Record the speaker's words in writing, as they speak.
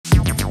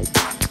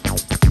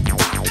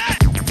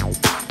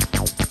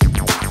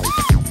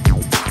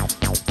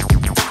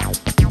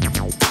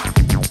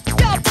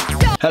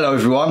Hello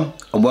everyone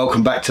and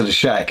welcome back to the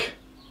shack.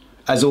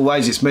 As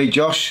always, it's me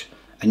Josh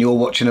and you're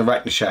watching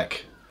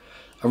Arachnoshack.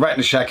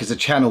 Arachnoshack is a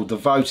channel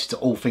devoted to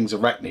all things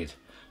arachnid,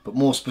 but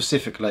more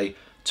specifically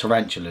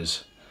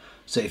tarantulas.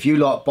 So if you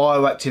like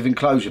bioactive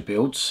enclosure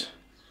builds,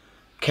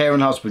 care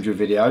and husbandry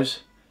videos,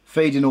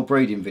 feeding or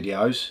breeding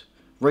videos,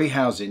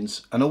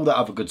 rehousings and all that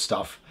other good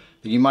stuff,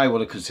 then you may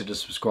want to consider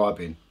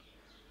subscribing.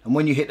 And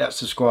when you hit that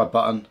subscribe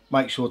button,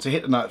 make sure to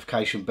hit the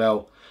notification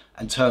bell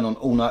and turn on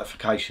all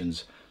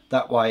notifications.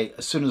 That way,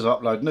 as soon as I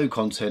upload new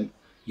content,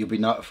 you'll be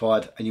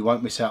notified and you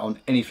won't miss out on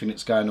anything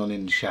that's going on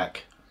in the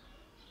shack.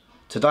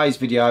 Today's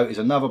video is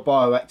another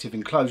bioactive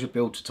enclosure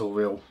build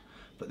tutorial,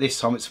 but this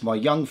time it's for my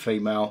young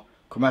female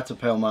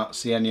Chromatopelma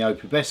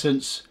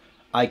cyaneopubescens,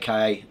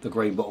 aka the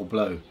green bottle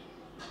blue.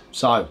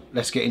 So,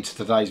 let's get into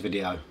today's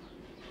video.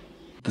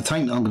 The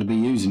tank that I'm going to be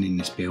using in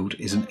this build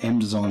is an M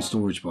design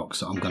storage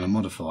box that I'm going to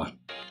modify.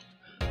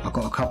 I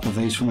got a couple of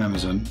these from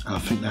Amazon and I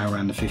think they're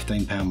around the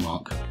 £15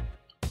 mark.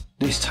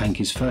 This tank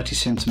is 30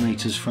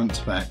 cm front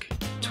to back,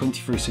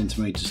 23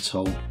 cm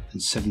tall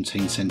and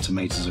 17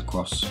 cm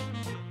across.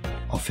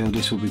 I feel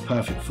this will be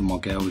perfect for my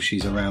girl as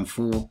she's around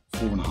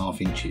 4–4.5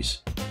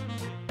 inches.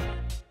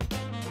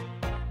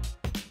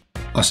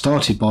 I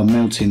started by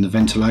melting the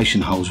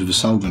ventilation holes with a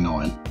soldering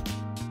iron.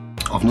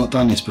 I've not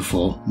done this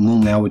before.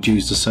 Normally I would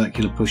use the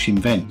circular pushing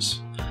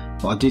vents,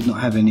 but I did not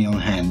have any on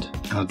hand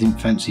and I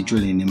didn't fancy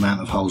drilling the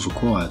amount of holes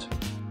required.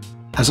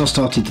 As I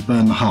started to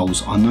burn the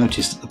holes, I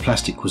noticed that the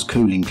plastic was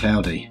cooling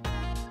cloudy,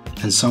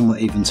 and some were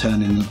even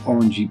turning an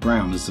orangey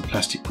brown as the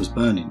plastic was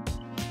burning.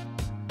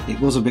 It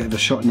was a bit of a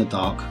shot in the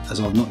dark as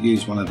I've not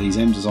used one of these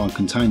M design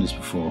containers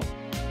before,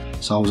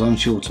 so I was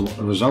unsure to what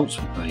the results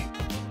would be.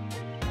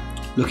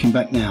 Looking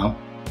back now,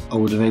 I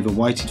would have either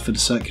waited for the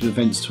circular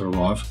vents to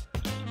arrive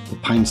or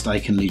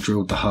painstakingly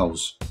drilled the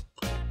holes.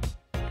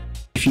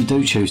 If you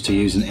do choose to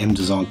use an M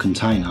design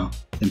container,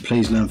 then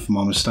please learn from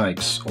my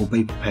mistakes or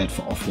be prepared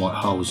for off-white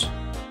holes.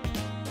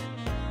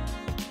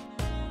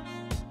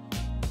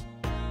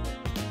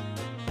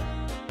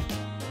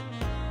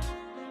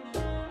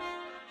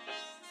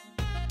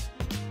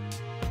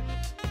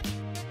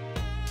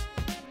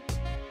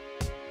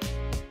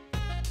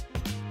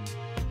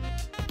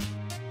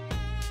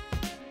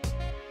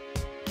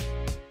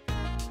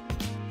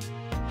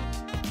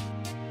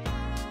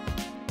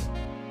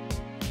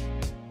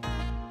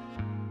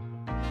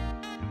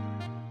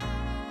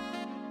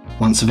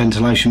 Once the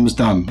ventilation was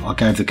done, I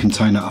gave the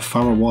container a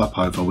thorough wipe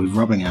over with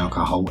rubbing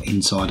alcohol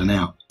inside and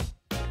out.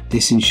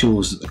 This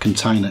ensures that the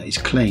container is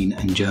clean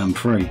and germ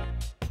free.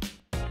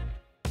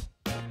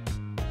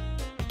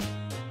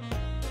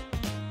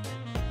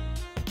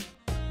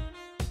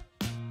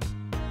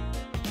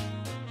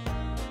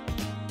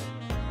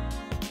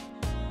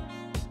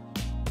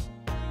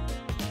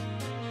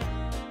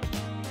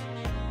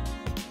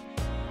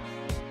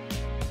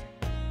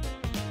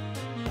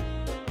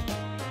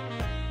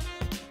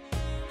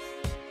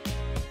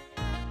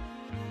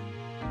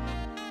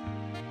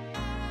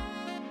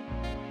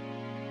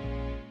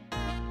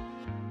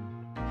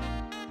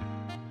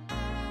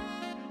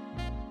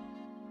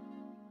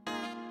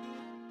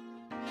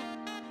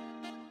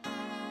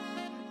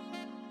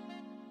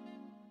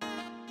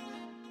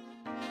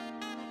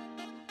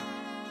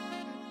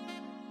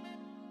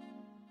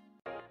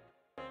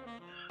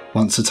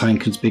 Once the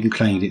tank has been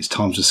cleaned, it's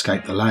time to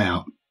scape the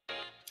layout.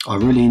 I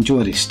really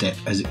enjoy this step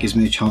as it gives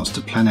me a chance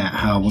to plan out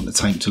how I want the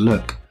tank to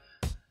look,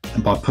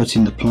 and by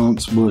putting the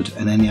plants, wood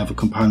and any other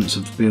components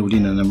of the build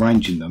in and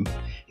arranging them,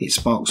 it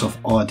sparks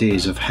off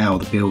ideas of how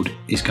the build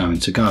is going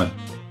to go.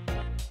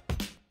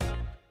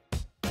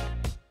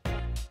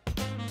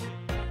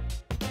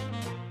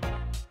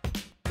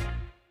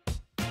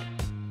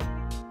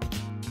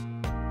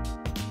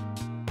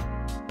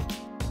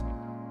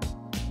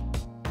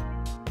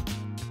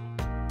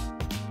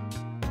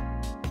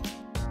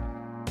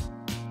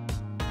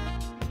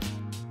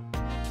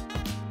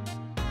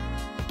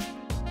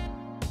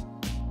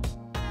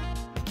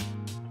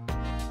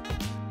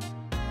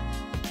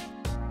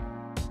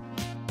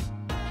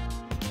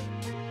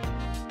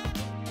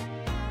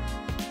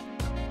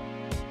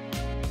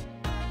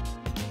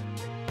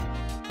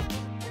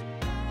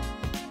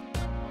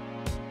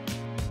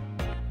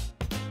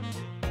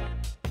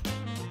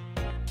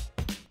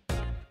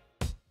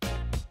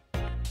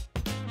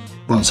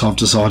 Once I've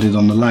decided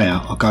on the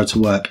layout, I go to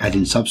work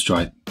adding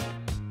substrate.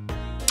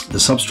 The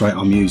substrate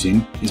I'm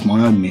using is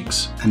my own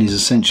mix and is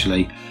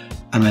essentially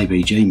an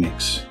ABG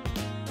mix.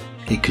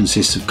 It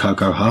consists of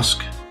cocoa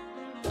husk,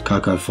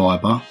 cocoa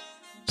fibre,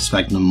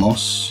 sphagnum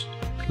moss,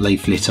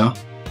 leaf litter,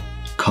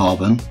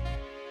 carbon,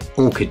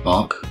 orchid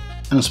bark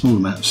and a small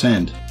amount of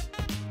sand.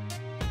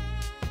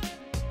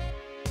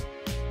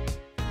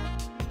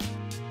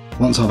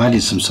 Once I've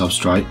added some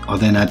substrate, I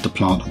then add the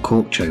plant and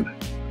cork tube.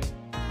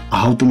 I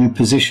hold them in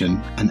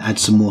position and add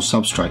some more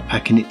substrate,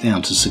 packing it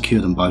down to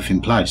secure them both in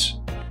place.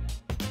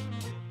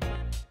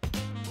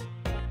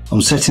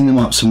 I'm setting them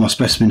up so my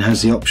specimen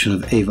has the option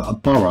of either a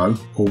burrow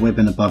or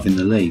webbing above in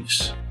the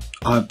leaves.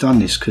 I have done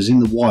this because in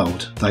the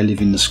wild they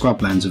live in the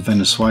scrublands of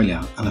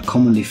Venezuela and are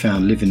commonly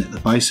found living at the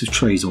base of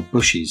trees or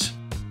bushes,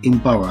 in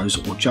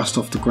burrows or just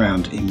off the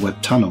ground in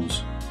webbed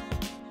tunnels.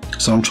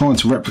 So I'm trying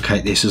to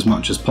replicate this as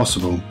much as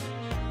possible.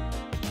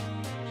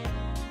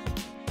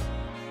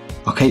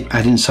 I'll keep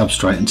adding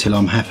substrate until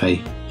I'm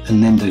happy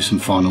and then do some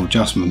final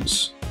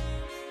adjustments.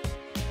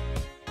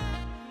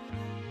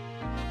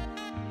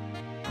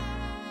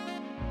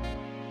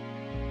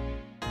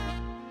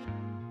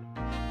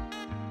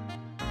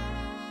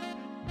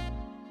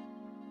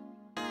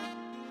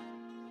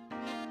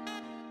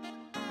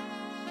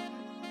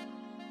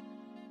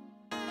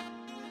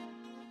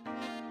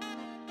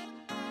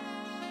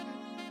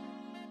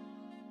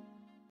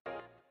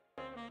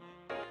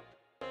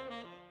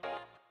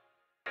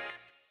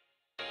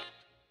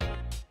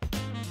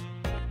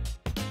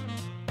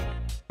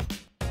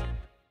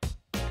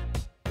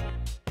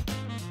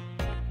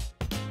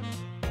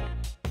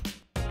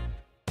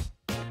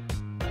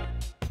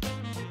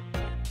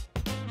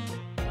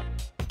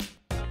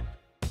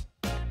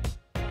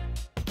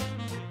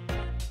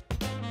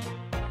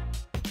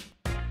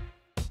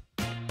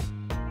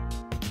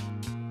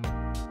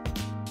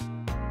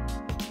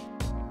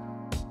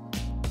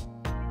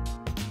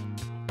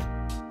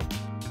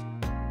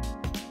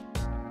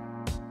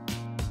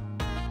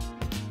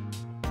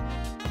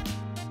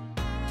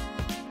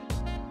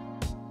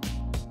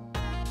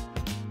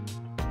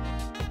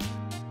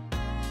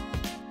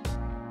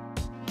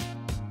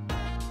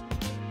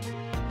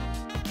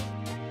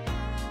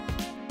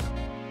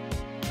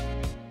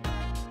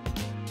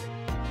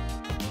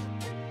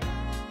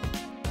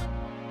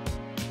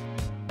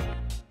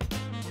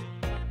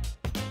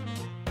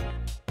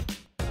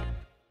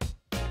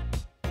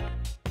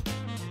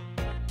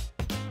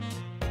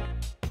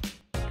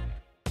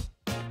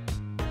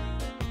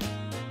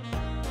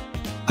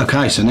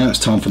 Okay, so now it's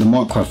time for the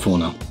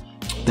macrofauna.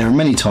 There are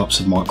many types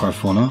of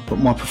macrofauna, but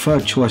my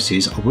preferred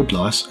choices are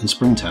woodlice and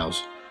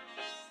springtails.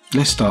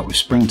 Let's start with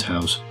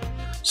springtails.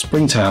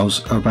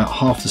 Springtails are about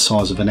half the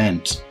size of an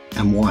ant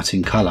and white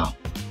in colour.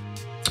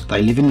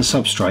 They live in the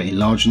substrate in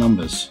large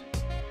numbers.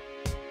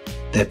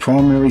 Their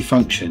primary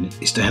function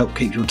is to help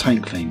keep your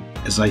tank clean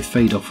as they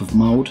feed off of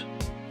mould,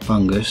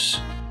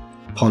 fungus,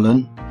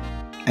 pollen,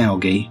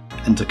 algae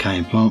and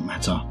decaying plant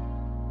matter.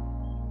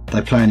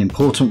 They play an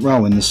important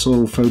role in the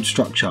soil food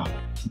structure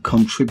and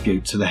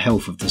contribute to the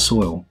health of the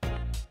soil.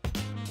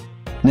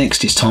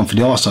 Next it's time for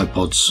the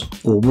isopods,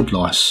 or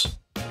woodlice.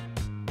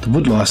 The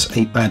woodlice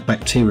eat bad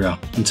bacteria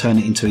and turn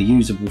it into a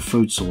usable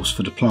food source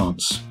for the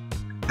plants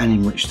and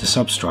enrich the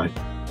substrate.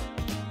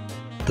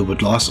 The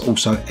woodlice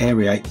also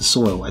aerate the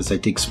soil as they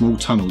dig small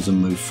tunnels and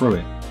move through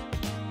it.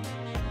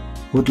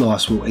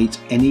 Woodlice will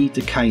eat any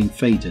decaying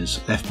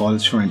feeders left by the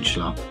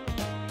tarantula,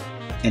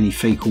 any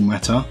fecal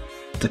matter,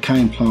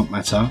 decaying plant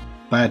matter,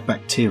 bad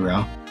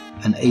bacteria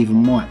and even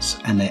mites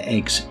and their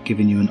eggs,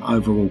 giving you an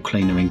overall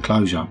cleaner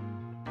enclosure.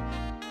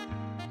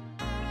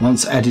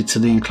 Once added to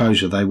the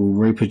enclosure they will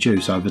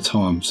reproduce over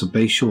time, so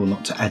be sure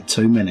not to add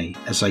too many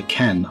as they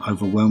can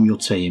overwhelm your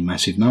tea in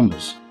massive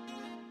numbers.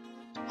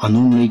 I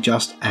normally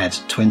just add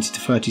 20 to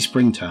 30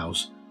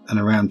 springtails and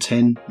around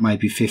 10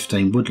 maybe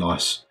 15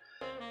 woodlice,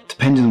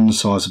 depending on the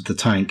size of the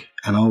tank,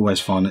 and I always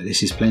find that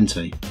this is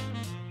plenty.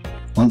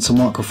 Once the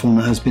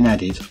macrofauna has been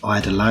added, I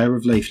add a layer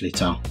of leaf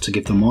litter to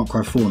give the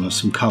macrofauna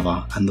some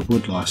cover and the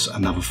woodlice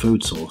another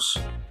food source.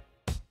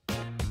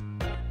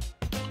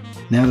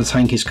 Now the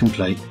tank is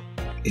complete,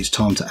 it's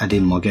time to add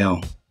in my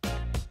girl.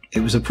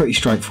 It was a pretty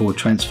straightforward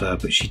transfer,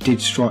 but she did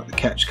strike the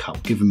catch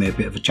cup, giving me a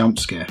bit of a jump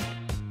scare.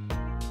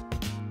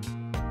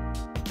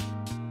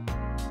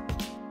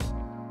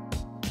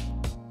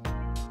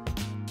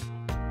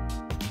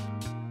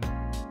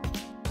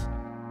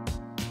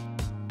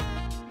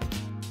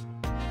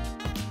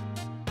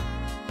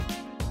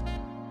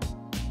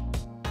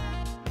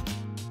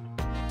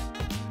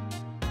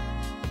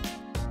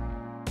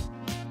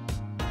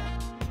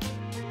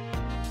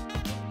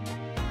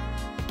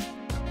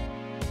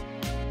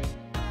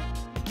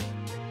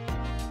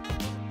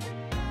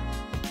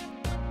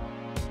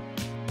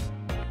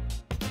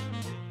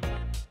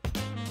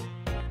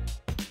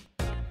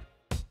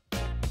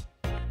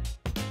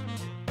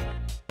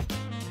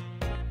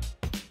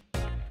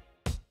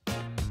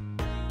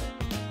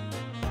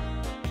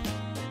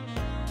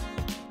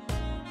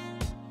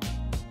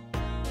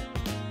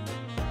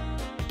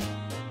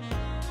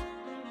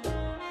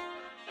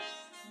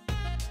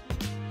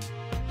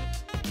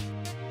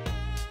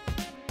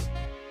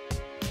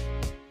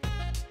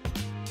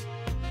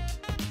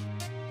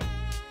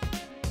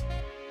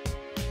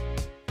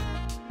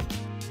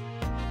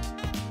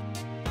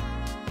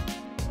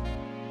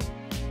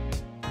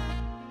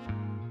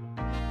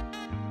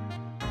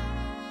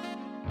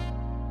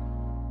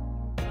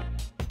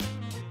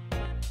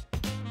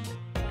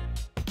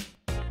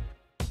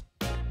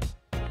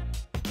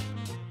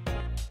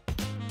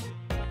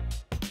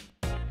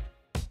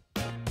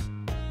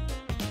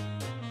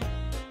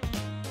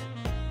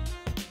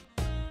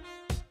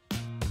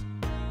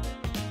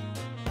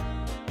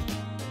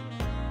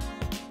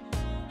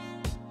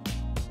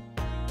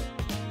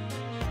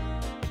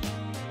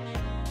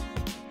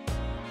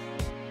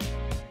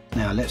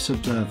 Now let's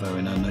observe her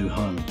in her new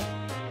home.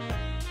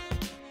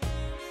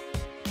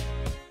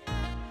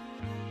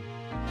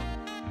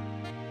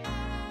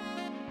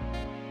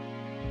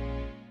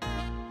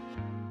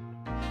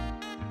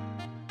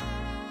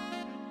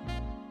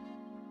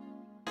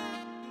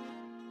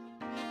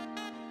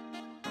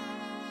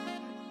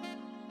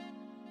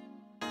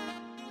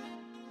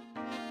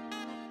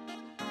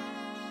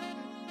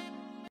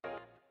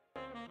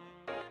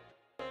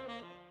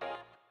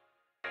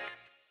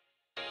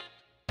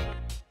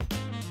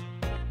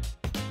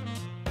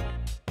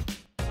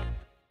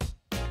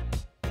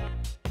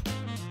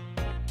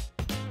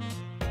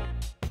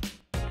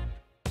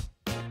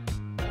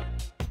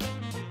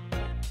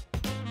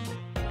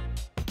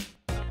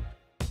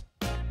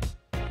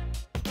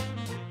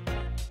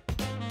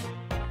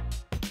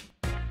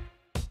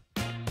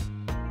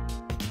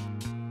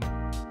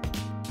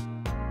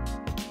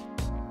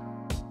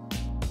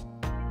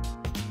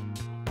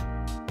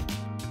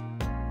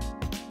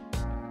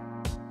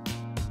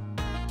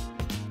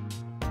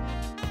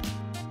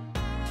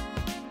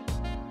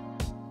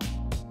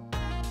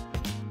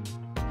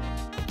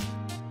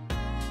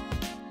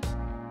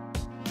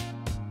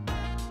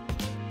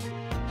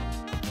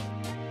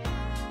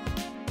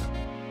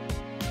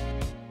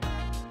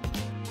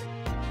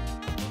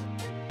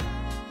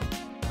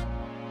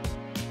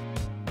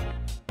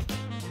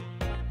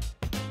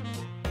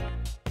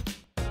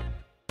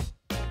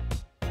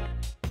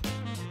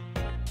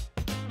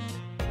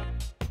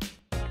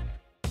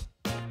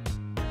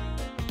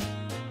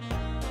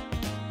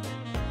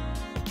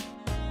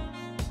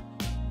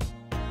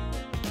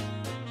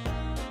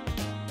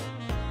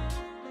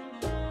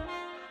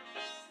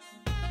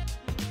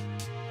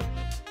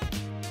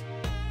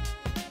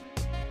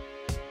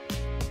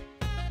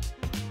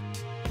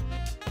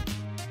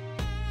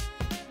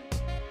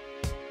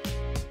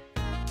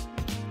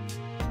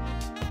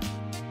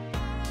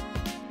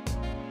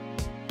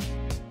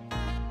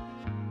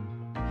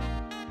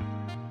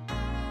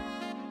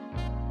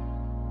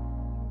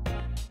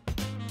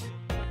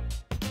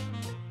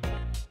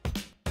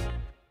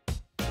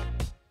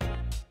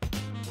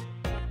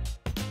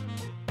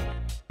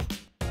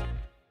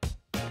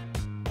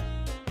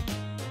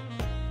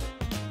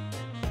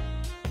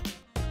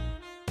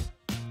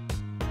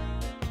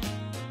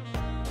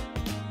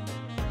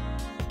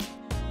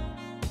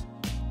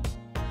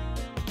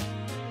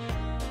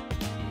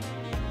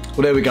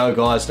 Well, there we go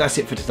guys, that's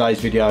it for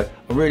today's video.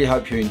 I really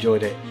hope you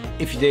enjoyed it.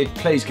 If you did,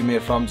 please give me a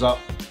thumbs up,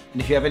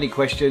 and if you have any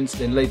questions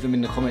then leave them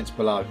in the comments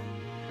below.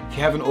 If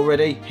you haven't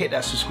already, hit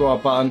that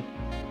subscribe button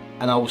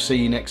and I will see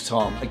you next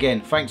time. Again,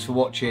 thanks for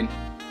watching.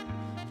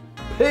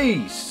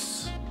 Peace!